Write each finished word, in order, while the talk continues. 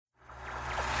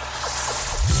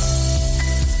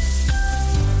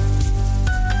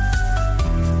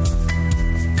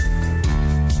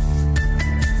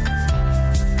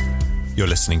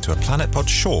listening to a Planet Pod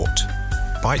short,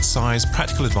 bite-sized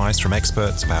practical advice from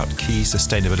experts about key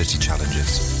sustainability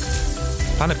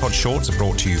challenges. Planet Pod shorts are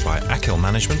brought to you by Akil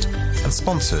Management and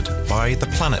sponsored by the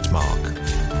Planet Mark.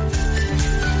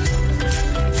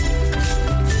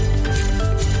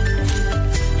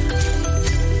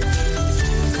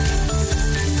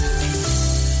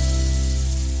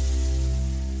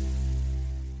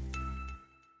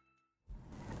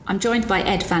 I'm joined by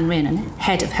Ed Van Renen,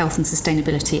 Head of Health and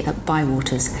Sustainability at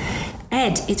Bywaters.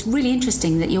 Ed, it's really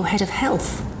interesting that you're Head of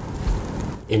Health.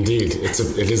 Indeed, it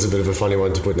is a bit of a funny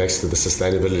one to put next to the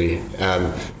sustainability.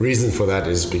 Reason for that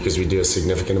is because we do a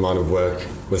significant amount of work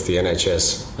with the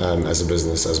NHS as a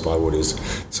business, as Bywaters.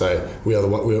 So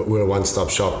we're a one-stop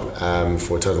shop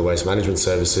for total waste management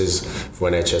services for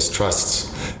NHS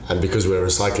trusts, and because we're a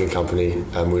recycling company,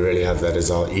 we really have that as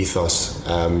our ethos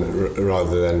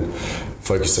rather than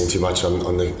focusing too much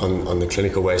on the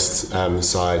clinical waste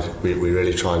side. We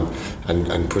really try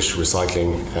and push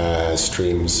recycling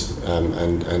streams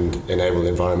and enable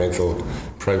environmental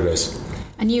progress.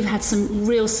 And you've had some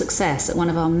real success at one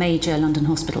of our major London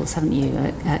hospitals, haven't you,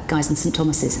 at Guy's and St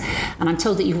Thomas's? And I'm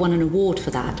told that you've won an award for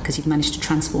that because you've managed to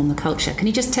transform the culture. Can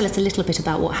you just tell us a little bit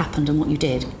about what happened and what you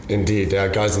did? Indeed.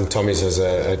 Guy's and Tommy's has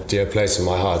a dear place in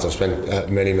my heart. I've spent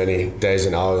many days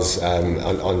and hours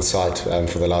on site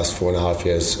for the last 4.5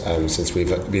 years since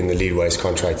we've been the lead waste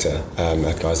contractor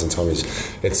at Guy's and Tommy's.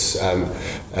 It's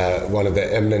one of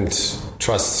the eminent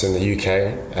trusts in the UK,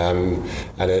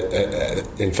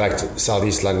 and in fact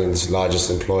Southeast London's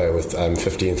largest employer with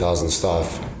 15,000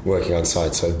 staff working on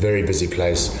site, so a very busy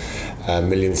place,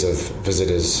 millions of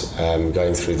visitors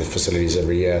going through the facilities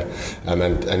every year,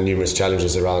 and numerous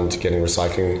challenges around getting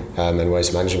recycling and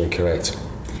waste management correct.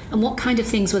 And what kind of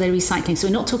things were they recycling? So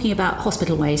we're not talking about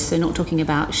hospital waste, so we're not talking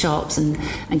about shops and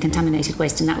contaminated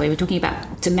waste in that way. We're talking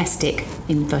about domestic,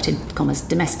 inverted commas,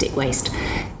 domestic waste.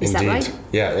 Is Indeed. That right?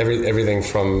 Yeah, everything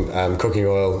from cooking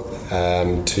oil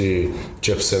to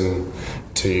gypsum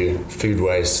to food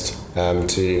waste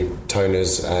to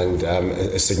toners and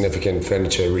a significant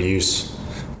furniture reuse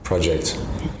project.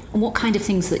 And what kind of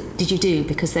things did you do?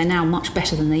 Because they're now much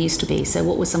better than they used to be. So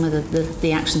what were some of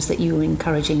the actions that you were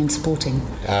encouraging and supporting?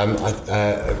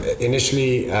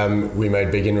 Initially, we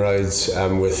made big inroads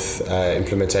with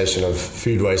implementation of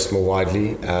food waste more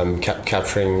widely,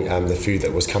 capturing the food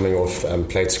that was coming off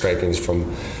plate scrapings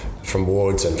from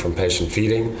wards and from patient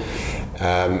feeding.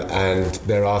 And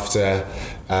thereafter,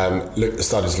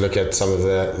 started to look at some of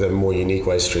the more unique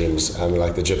waste streams,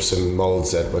 like the gypsum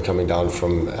molds that were coming down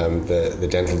from the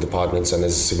dental departments, and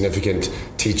there's a significant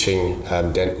teaching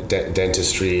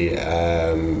dentistry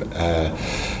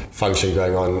function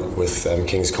going on with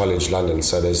King's College London.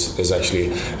 So there's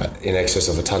actually in excess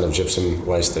of a ton of gypsum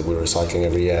waste that we're recycling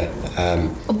every year.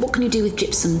 What can you do with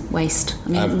gypsum waste? I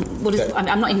mean,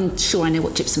 I'm not even sure I know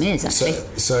what gypsum is actually.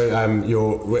 So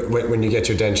when you get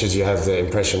your dentures, you have the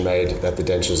impression made that the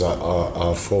dentures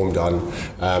are formed on.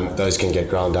 Those can get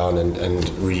ground down and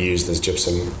reused as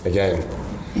gypsum again.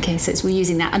 Okay, so it's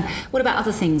reusing that. And what about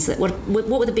other things? What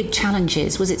were the big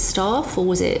challenges? Was it staff, or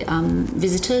was it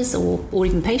visitors, or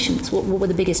even patients? What were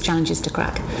the biggest challenges to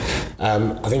crack?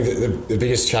 I think that the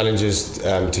biggest challenges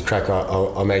to crack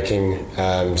are making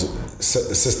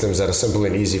systems that are simple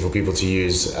and easy for people to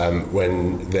use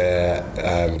when they're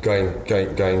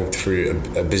going through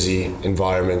a busy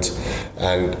environment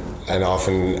and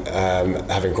often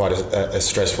having quite a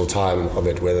stressful time of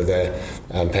it, whether they're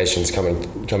patients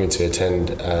coming to attend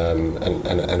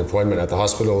an appointment at the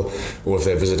hospital, or if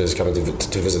they're visitors coming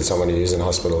to visit someone who's in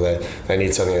hospital. They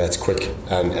need something that's quick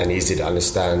and easy to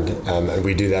understand, and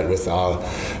we do that with our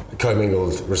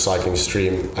commingled recycling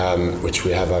stream, which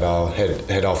we have at our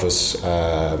head office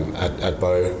at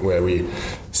Bow, where we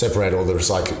separate all the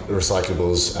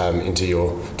recyclables into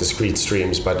your discrete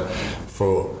streams, but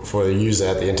for the user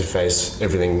at the interface,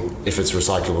 everything, if it's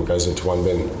recyclable, goes into one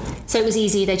bin. So it was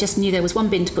easy, they just knew there was one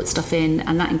bin to put stuff in,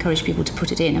 and that encouraged people to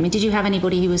put it in. I mean, did you have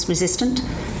anybody who was resistant?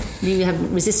 Do you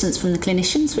have resistance from the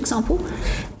clinicians, for example?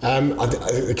 I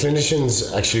think the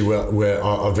clinicians actually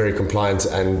are very compliant,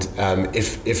 and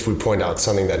if we point out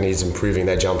something that needs improving,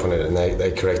 they jump on it and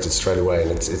they correct it straight away.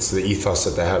 And it's the ethos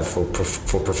that they have for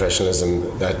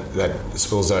professionalism that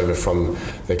spills over from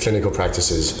their clinical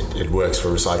practices. It works for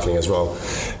recycling as well.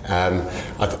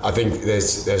 I think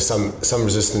there's some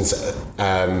resistance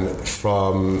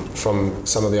from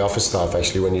some of the office staff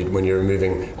actually when you're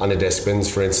removing under desk bins,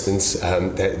 for instance.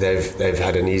 They've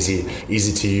had an easy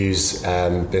to use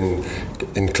been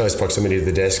in close proximity to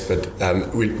the desk, but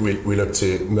we look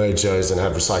to merge those and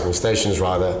have recycling stations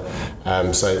rather.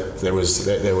 So there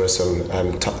were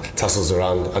some tussles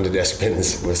around under desk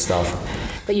bins with staff.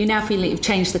 But you now feel that you've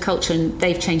changed the culture, and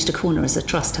they've changed a corner as a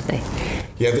trust, have they?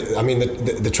 Yeah,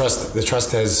 the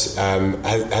trust has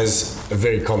a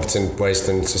very competent waste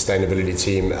and sustainability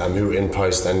team who were in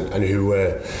post and who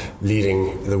were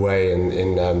leading the way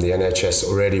in the NHS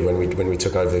already when we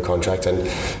took over the contract, and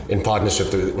in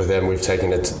partnership with them we've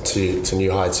taken it to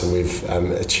new heights, and we've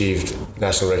achieved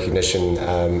national recognition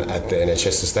at the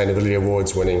NHS Sustainability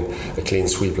Awards, winning a clean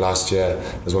sweep last year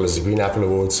as well as the Green Apple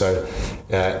Award. So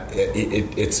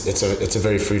it's a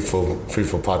very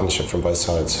fruitful partnership from both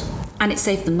sides. And it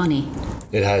saved them money.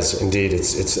 It has indeed.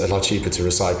 It's a lot cheaper to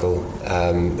recycle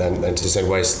than to send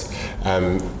waste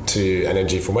to an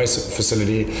energy from waste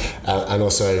facility, and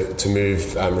also to move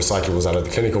recyclables out of the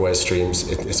clinical waste streams.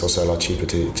 It's also a lot cheaper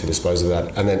to dispose of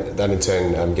that, and then that in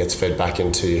turn gets fed back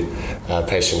into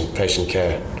patient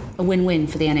care. A win-win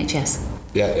for the NHS.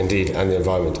 Yeah, indeed, and the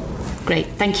environment. Great,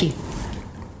 thank you.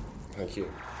 Thank you.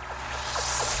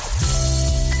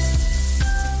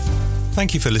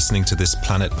 Thank you for listening to this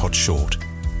Planet Pod Short.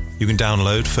 You can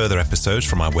download further episodes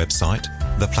from our website,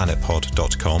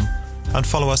 theplanetpod.com, and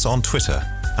follow us on Twitter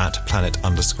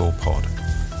 @planet_pod.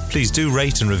 Please do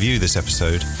rate and review this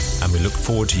episode, and we look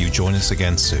forward to you joining us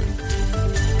again soon.